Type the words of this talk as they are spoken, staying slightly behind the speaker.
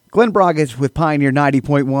Glen Braget with Pioneer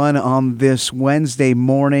 90.1 on this Wednesday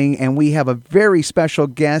morning, and we have a very special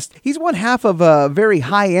guest. He's one half of a very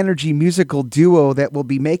high-energy musical duo that will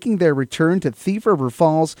be making their return to Thief River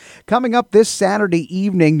Falls coming up this Saturday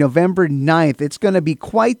evening, November 9th. It's going to be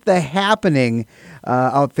quite the happening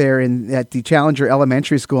out there at the Challenger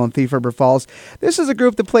Elementary School in Thief River Falls. This is a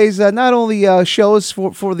group that plays not only shows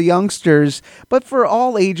for the youngsters, but for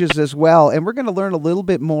all ages as well. And we're going to learn a little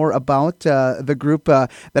bit more about the group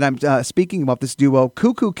that I'm speaking about, this duo,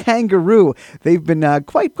 Koo Koo Kangaroo. They've been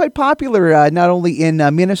quite popular not only in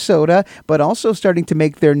Minnesota, but also starting to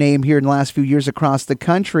make their name here in the last few years across the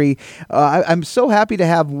country. I'm so happy to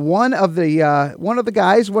have one of the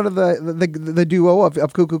guys, one of the duo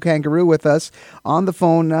of Koo Koo Kangaroo with us on the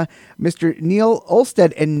phone, Mr. Neil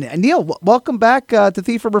Olstad. And Neil, welcome back to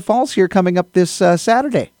Thief River Falls here coming up this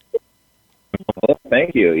Saturday. Well,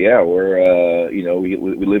 thank you. Yeah, we're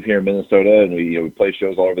we live here in Minnesota, and we play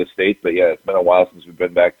shows all over the state. But yeah, it's been a while since we've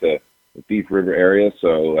been back to the Thief River area.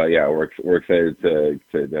 So we're excited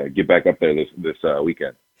to get back up there this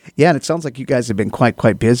weekend. Yeah, and it sounds like you guys have been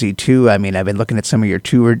quite busy too. I mean, I've been looking at some of your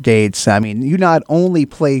tour dates. I mean, you not only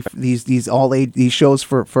play these shows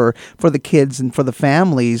for the kids and for the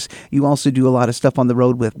families, you also do a lot of stuff on the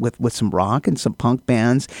road with some rock and some punk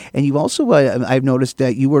bands. And you also, I've noticed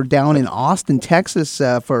that you were down in Austin, Texas,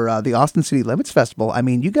 for the Austin City Limits Festival. I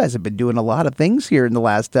mean, you guys have been doing a lot of things here in the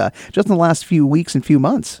last few weeks and few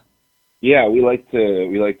months. Yeah, we like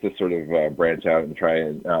to sort of branch out and try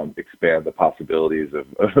and expand the possibilities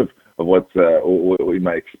of what we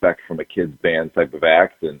might expect from a kids band type of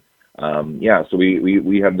act, and so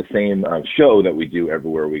we have the same show that we do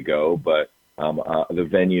everywhere we go, but the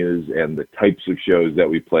venues and the types of shows that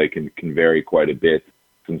we play can vary quite a bit.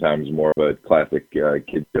 Sometimes more of a classic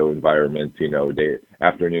kid show environment, day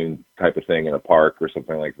afternoon type of thing in a park or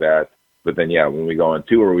something like that. But then when we go on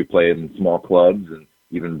tour, we play in small clubs and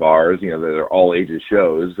even bars, that are all ages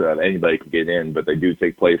shows. Anybody can get in, but they do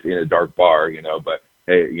take place in a dark bar, but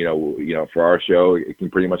hey, for our show, it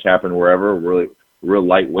can pretty much happen wherever. We're real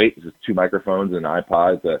lightweight, just 2 microphones and an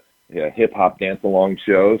iPod. It's a hip hop dance along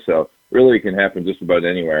show. So really it can happen just about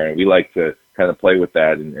anywhere. And we like to kind of play with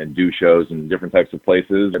that and do shows in different types of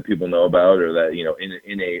places that people know about, or that,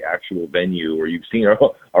 in a actual venue where you've seen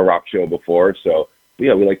a rock show before. So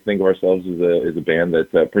yeah, we like to think of ourselves as a band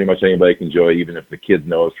that pretty much anybody can enjoy, even if the kids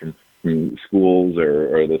know us from schools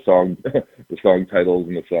or the song the song titles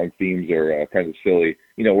and the song themes are kind of silly.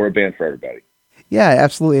 We're a band for everybody. Yeah,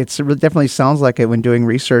 absolutely. It definitely sounds like it when doing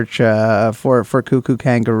research for Koo Koo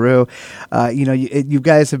Kangaroo. You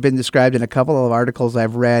guys have been described in a couple of articles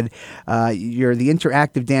I've read. You're the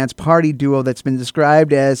interactive dance party duo that's been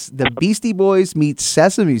described as the Beastie Boys meets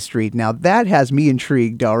Sesame Street. Now, that has me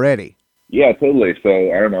intrigued already. Yeah, totally. So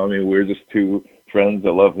I don't know. I mean, we're just 2 friends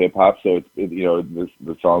that love hip hop. So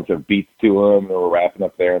the songs have beats to them, and we're rapping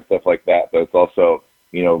up there and stuff like that. But it's also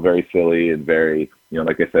very silly and very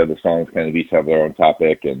like I said, the songs kind of each have their own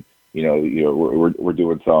topic, and we're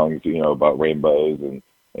doing songs about rainbows and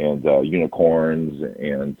unicorns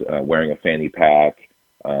and wearing a fanny pack,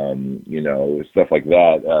 stuff like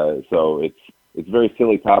that. So it's very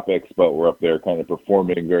silly topics, but we're up there kind of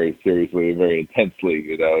performing very seriously, very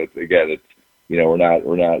intensely. We're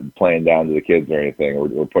not playing down to the kids or anything.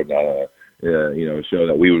 We're putting on a show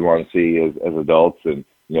that we would want to see as adults, and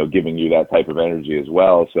giving you that type of energy as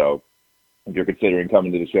well. So if you're considering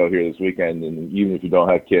coming to the show here this weekend, and even if you don't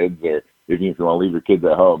have kids, or even if you want to leave your kids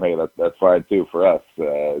at home, hey, that's fine too for us.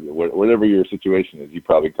 Whatever your situation is, you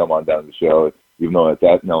probably come on down to the show, even though it's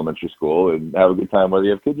at an elementary school, and have a good time whether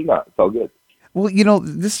you have kids or not. It's all good. Well,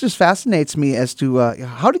 this just fascinates me as to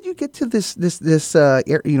how did you get to this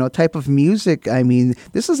type of music? I mean,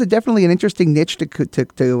 this is definitely an interesting niche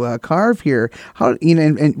to carve here. How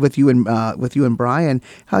and with you and Brian,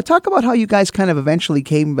 talk about how you guys kind of eventually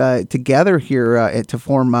came together here to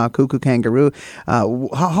form Koo Koo Kangaroo.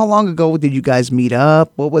 How long ago did you guys meet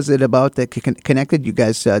up? What was it about that connected you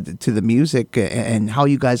guys to the music, and how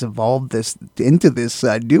you guys evolved into this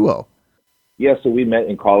duo? Yeah, so we met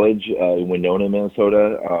in college in Winona,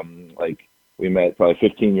 Minnesota. We met probably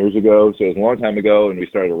 15 years ago, so it was a long time ago, and we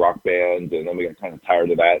started a rock band, and then we got kind of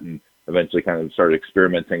tired of that, and eventually kind of started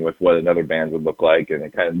experimenting with what another band would look like, and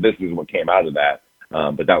this is what came out of that.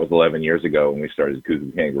 But that was 11 years ago when we started Koo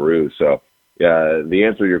Koo Kangaroo. So the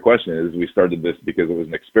answer to your question is we started this because it was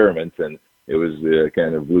an experiment, and it was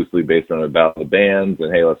kind of loosely based on about the bands,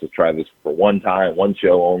 and hey, let's just try this for one time, one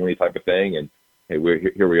show only type of thing, and hey,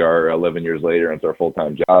 here we are 11 years later, and it's our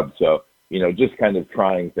full-time job. So, just kind of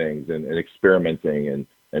trying things and experimenting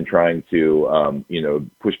and trying to,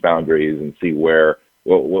 push boundaries and see where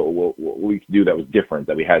what we could do that was different,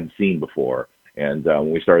 that we hadn't seen before. And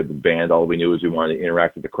when we started the band, all we knew was we wanted to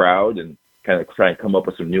interact with the crowd and kind of try and come up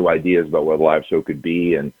with some new ideas about what a live show could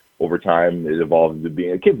be. And over time, it evolved into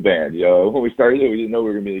being a kids band. When we started it, we didn't know we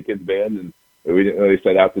were going to be a kids band, and we didn't really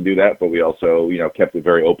set out to do that. But we also, kept it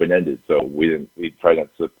very open ended. So we tried not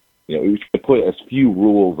to, we tried to put as few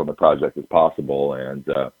rules on the project as possible. And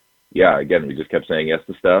again, we just kept saying yes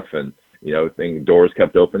to stuff, and doors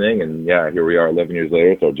kept opening, and here we are 11 years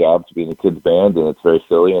later. It's our job to be in a kids band, and it's very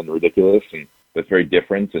silly and ridiculous, and that's very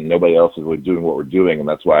different, and nobody else is really doing what we're doing, and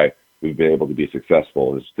that's why we've been able to be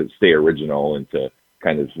successful, is to stay original and to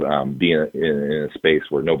kind of be in a space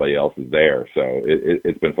where nobody else is there. So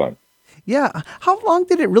it's been fun. Yeah. How long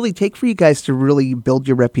did it really take for you guys to really build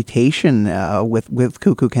your reputation with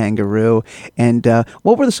Koo Koo Kangaroo? And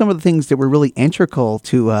what were some of the things that were really integral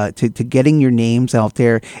to getting your names out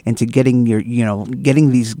there and to getting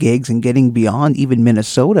getting these gigs and getting beyond even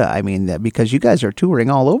Minnesota? I mean, because you guys are touring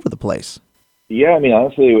all over the place. Yeah, I mean,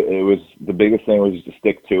 honestly, it was the biggest thing was just to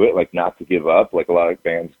stick to it, like not to give up. Like a lot of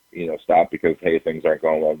bands, stop because, hey, things aren't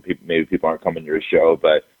going well. Maybe people aren't coming to your show,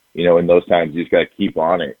 but in those times, you just got to keep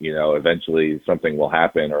on it. Eventually something will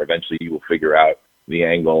happen, or eventually you will figure out the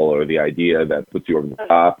angle or the idea that puts you over the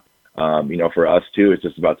top. For us too, it's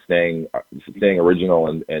just about staying original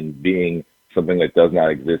and being something that does not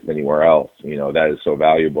exist anywhere else. That is so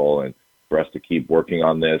valuable, and for us to keep working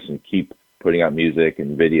on this and keep putting out music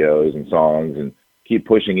and videos and songs and keep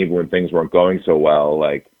pushing even when things weren't going so well,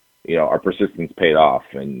 like, our persistence paid off.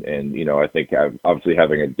 And I think obviously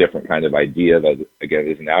having a different kind of idea that, again,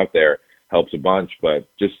 isn't out there helps a bunch, but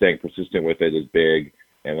just staying persistent with it is big.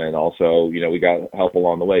 And then also, we got help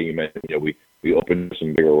along the way. You mentioned, we opened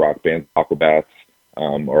some bigger rock bands, Aquabats,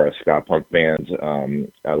 or a ska punk band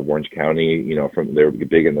out of Orange County, they were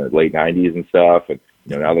big in the late 90s and stuff. And,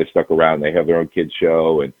 now they've stuck around. They have their own kids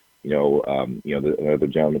show. And, the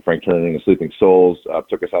gentleman, Frank Turner and the Sleeping Souls,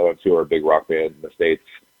 took us out on tour, a big rock band in the States.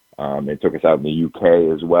 They took us out in the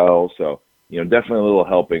UK as well. So, definitely a little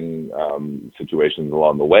helping situations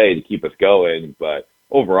along the way to keep us going. But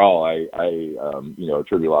overall, I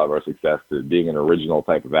attribute a lot of our success to being an original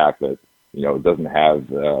type of act that, doesn't have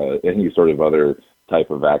any sort of other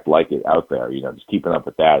type of act like it out there. Just keeping up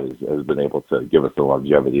with that has been able to give us the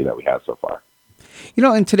longevity that we have so far.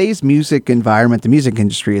 In today's music environment, the music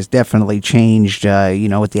industry has definitely changed,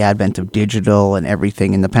 with the advent of digital and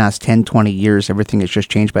everything. In the past 10, 20 years, everything has just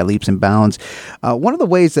changed by leaps and bounds. One of the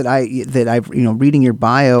ways that I've reading your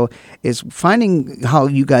bio is finding how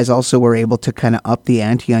you guys also were able to kind of up the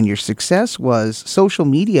ante on your success was social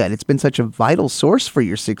media. And it's been such a vital source for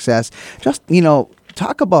your success. Just,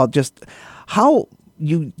 talk about just how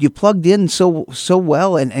you plugged in so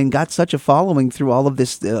well and got such a following through all of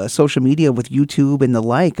this social media with YouTube and the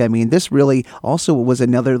like. I mean, this really also was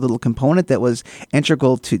another little component that was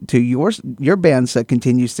integral to your band's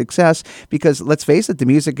continued success, because let's face it, the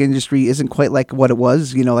music industry isn't quite like what it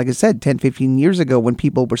was, like I said, 10, 15 years ago when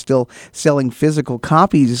people were still selling physical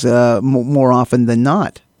copies more often than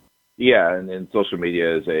not. Yeah, and social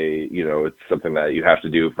media is it's something that you have to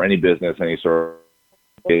do for any business, any sort of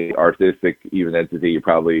artistic even entity. You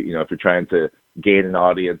probably, if you're trying to gain an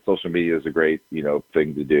audience, social media is a great,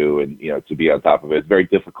 thing to do, and, to be on top of it. It's very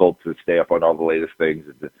difficult to stay up on all the latest things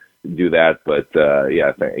and to do that. But,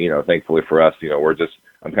 thankfully for us,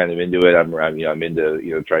 I'm kind of into it. I'm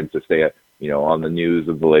into, trying to stay, on the news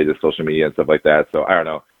of the latest social media and stuff like that. So I don't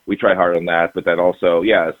know. We try hard on that, but then also,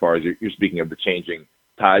 as far as you're speaking of the changing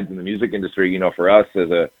tides in the music industry, for us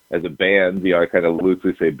as a band, I kind of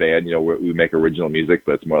loosely say band, we make original music,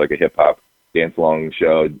 but it's more like a hip hop dance along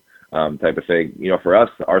show type of thing. For us,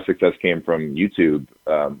 our success came from YouTube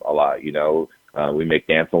a lot. We make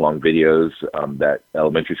dance along videos that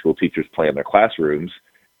elementary school teachers play in their classrooms,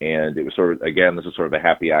 and it was this was sort of a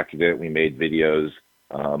happy accident. We made videos,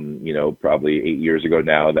 probably 8 years ago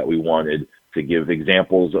now, that we wanted to give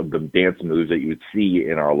examples of the dance moves that you would see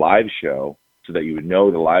in our live show, so that you would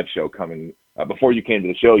know the live show coming before you came to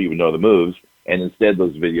the show. You would know the moves, and instead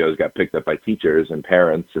those videos got picked up by teachers and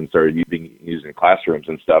parents and started being used in classrooms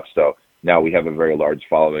and stuff. So now we have a very large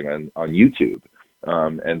following on YouTube,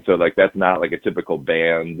 and so that's not like a typical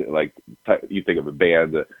band, like you think of a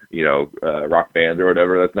band, rock band or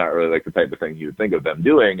whatever. That's not really like the type of thing you would think of them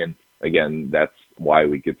doing. And again, that's why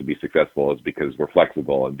we get to be successful, is because we're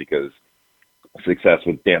flexible, and because success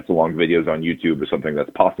with dance along videos on YouTube is something that's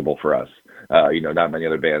possible for us. Not many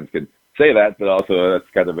other bands can say that, but also that's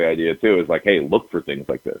kind of the idea too, is like, hey, look for things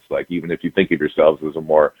like this. Like, even if you think of yourselves as a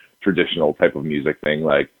more traditional type of music thing,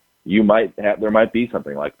 like there might be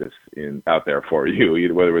something like this out there for you,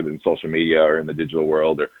 either whether it's in social media or in the digital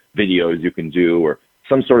world, or videos you can do, or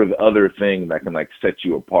some sort of other thing that can like set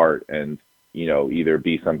you apart and, either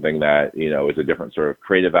be something that, is a different sort of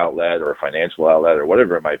creative outlet or a financial outlet or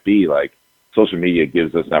whatever it might be. Like, social media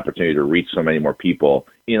gives us an opportunity to reach so many more people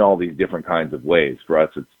in all these different kinds of ways. For us,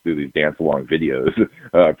 it's through these dance along videos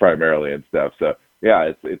primarily and stuff. So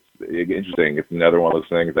yeah, it's interesting. It's another one of those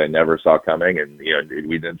things I never saw coming, and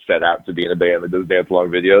we didn't set out to be in a band that does dance along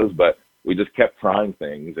videos, but we just kept trying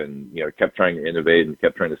things and kept trying to innovate and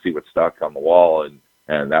kept trying to see what stuck on the wall, and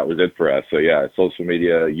that was it for us. So yeah, social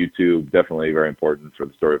media, YouTube, definitely very important for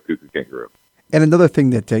the story of Koo Koo Kangaroo. And another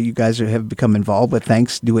thing that you guys have become involved with,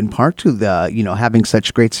 thanks due in part to the having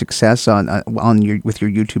such great success with your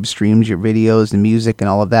YouTube streams, your videos, and music, and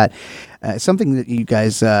all of that. Something that you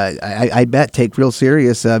guys, I bet, take real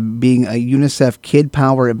serious, being a UNICEF Kid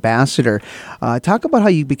Power Ambassador. Talk about how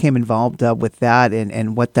you became involved with that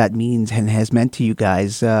and what that means and has meant to you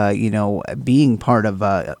guys. Being part of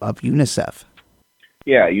UNICEF.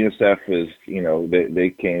 Yeah, UNICEF is,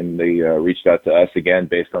 they reached out to us again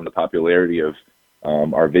based on the popularity of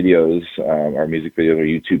our videos, our music videos, our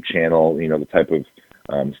YouTube channel, the type of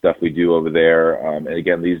stuff we do over there. And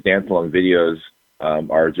again, these dance along videos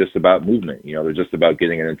are just about movement. They're just about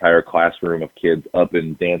getting an entire classroom of kids up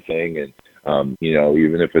and dancing. And,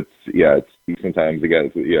 even if it's sometimes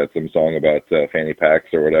again, it's some song about fanny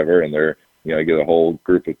packs or whatever, and they're, get a whole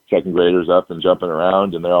group of second graders up and jumping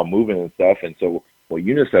around and they're all moving and stuff. And so what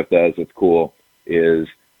UNICEF does that's cool is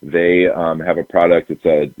they have a product. It's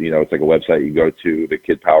it's like a website. You go to the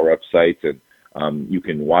Kid Power Up site, and you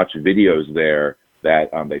can watch videos there that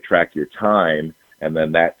they track your time, and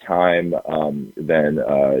then that time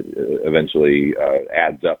eventually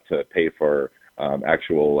adds up to pay for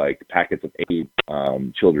actual like packets of aid,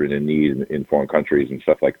 children in need in foreign countries and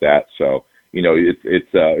stuff like that. So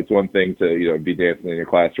it's one thing to be dancing in your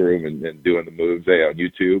classroom and doing the moves on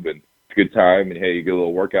YouTube, and good time, and hey, you get a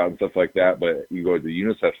little workout and stuff like that. But you go to the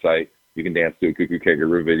UNICEF site, you can dance to a Koo Koo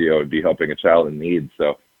Kangaroo video and be helping a child in need.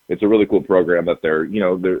 So it's a really cool program that they're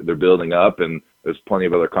building up, and there's plenty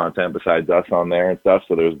of other content besides us on there and stuff.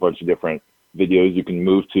 So there's a bunch of different videos you can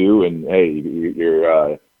move to, and hey,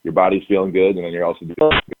 your body's feeling good, and then you're also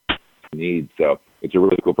doing need. So it's a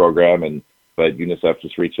really cool program, but UNICEF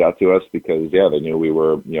just reached out to us because they knew we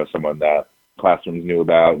were someone that classrooms knew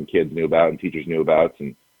about and kids knew about and teachers knew about,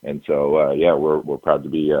 and so, we're proud to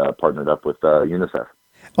be partnered up with UNICEF.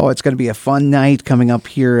 Oh, it's going to be a fun night coming up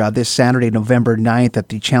here this Saturday, November 9th at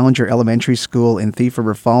the Challenger Elementary School in Thief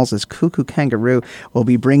River Falls, as Koo Koo Kangaroo will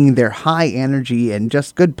be bringing their high energy and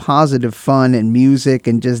just good positive fun and music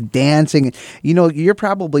and just dancing. You're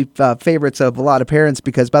probably favorites of a lot of parents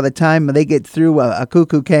because by the time they get through a Koo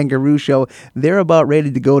Koo Kangaroo show, they're about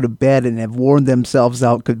ready to go to bed and have worn themselves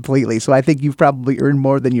out completely. So I think you've probably earned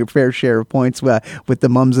more than your fair share of points with the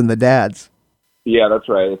mums and the dads. Yeah, that's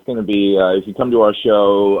right. It's going to be, if you come to our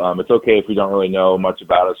show, it's okay if you don't really know much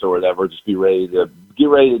about us or whatever. Just get ready to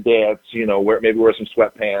dance, maybe wear some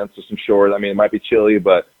sweatpants or some shorts. I mean, it might be chilly,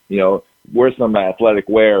 but, wear some athletic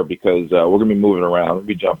wear because we're going to be moving around. We'll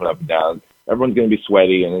be jumping up and down. Everyone's going to be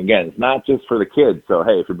sweaty. And again, it's not just for the kids. So,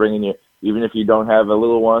 hey, if you're bringing even if you don't have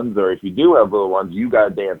little ones, or if you do have little ones, you got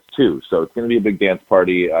to dance too. So it's going to be a big dance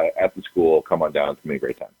party at the school. Come on down. It's going to be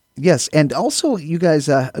a great time. Yes, and also you guys,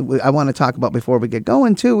 I want to talk about before we get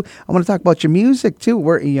going too. I want to talk about your music too.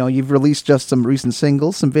 Where you've released just some recent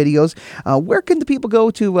singles, some videos. Where can the people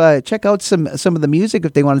go to check out some of the music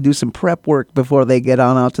if they want to do some prep work before they get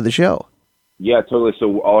on out to the show? Yeah, totally.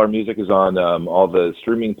 So all our music is on all the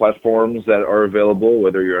streaming platforms that are available,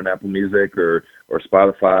 whether you're on Apple Music or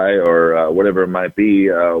Spotify or whatever it might be.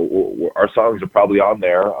 Our songs are probably on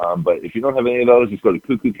there. But if you don't have any of those, just go to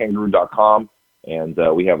kookookangaroo.com. And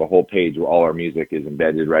we have a whole page where all our music is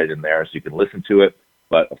embedded right in there, so you can listen to it.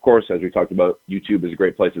 But, of course, as we talked about, YouTube is a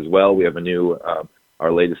great place as well. We have a new,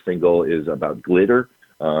 our latest single is about glitter.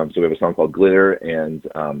 So we have a song called Glitter. And,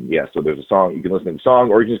 so there's a song. You can listen to the song,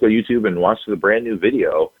 or you can just go to YouTube and watch the brand new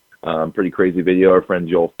video. Pretty crazy video. Our friend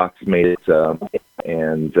Joel Fox made it.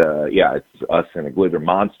 It's us and a glitter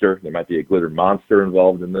monster. There might be a glitter monster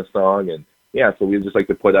involved in this song. And, so we just like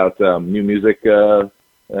to put out new music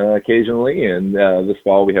occasionally, and this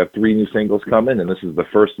fall we have 3 new singles coming, and this is the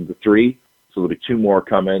first of the 3, so there'll be 2 more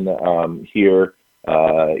coming here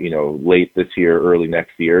late this year, early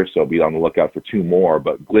next year, so be on the lookout for 2 more.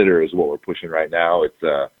 But Glitter is what we're pushing right now.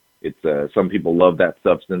 It's some people love that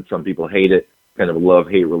substance, some people hate it, kind of a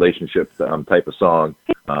love-hate relationship type of song.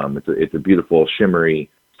 It's a beautiful shimmery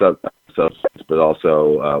substance, but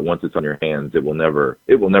also once it's on your hands, it will never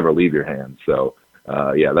leave your hands. So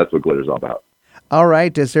that's what Glitter's all about. All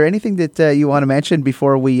right. Is there anything that you want to mention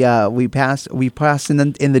before we pass in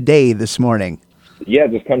the day this morning? Yeah,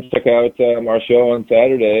 just come check out our show on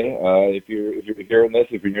Saturday. If you're hearing this,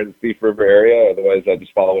 if you're near the Thief River area, otherwise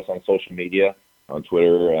just follow us on social media, on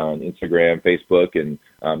Twitter, on Instagram, Facebook, and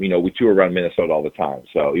we tour around Minnesota all the time.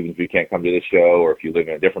 So even if you can't come to this show, or if you live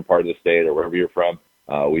in a different part of the state or wherever you're from,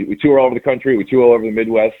 we tour all over the country. We tour all over the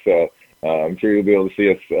Midwest. So I'm sure you'll be able to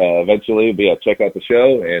see us eventually. But yeah, check out the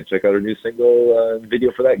show and check out our new single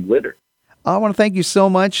video for that, Glitter. I want to thank you so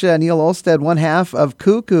much, Neil Olstad, one half of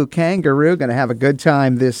Koo Koo Kangaroo. Going to have a good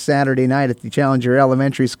time this Saturday night at the Challenger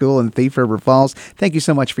Elementary School in Thief River Falls. Thank you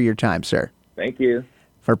so much for your time, sir. Thank you.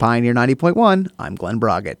 For Pioneer 90.1, I'm Glen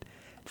Braget.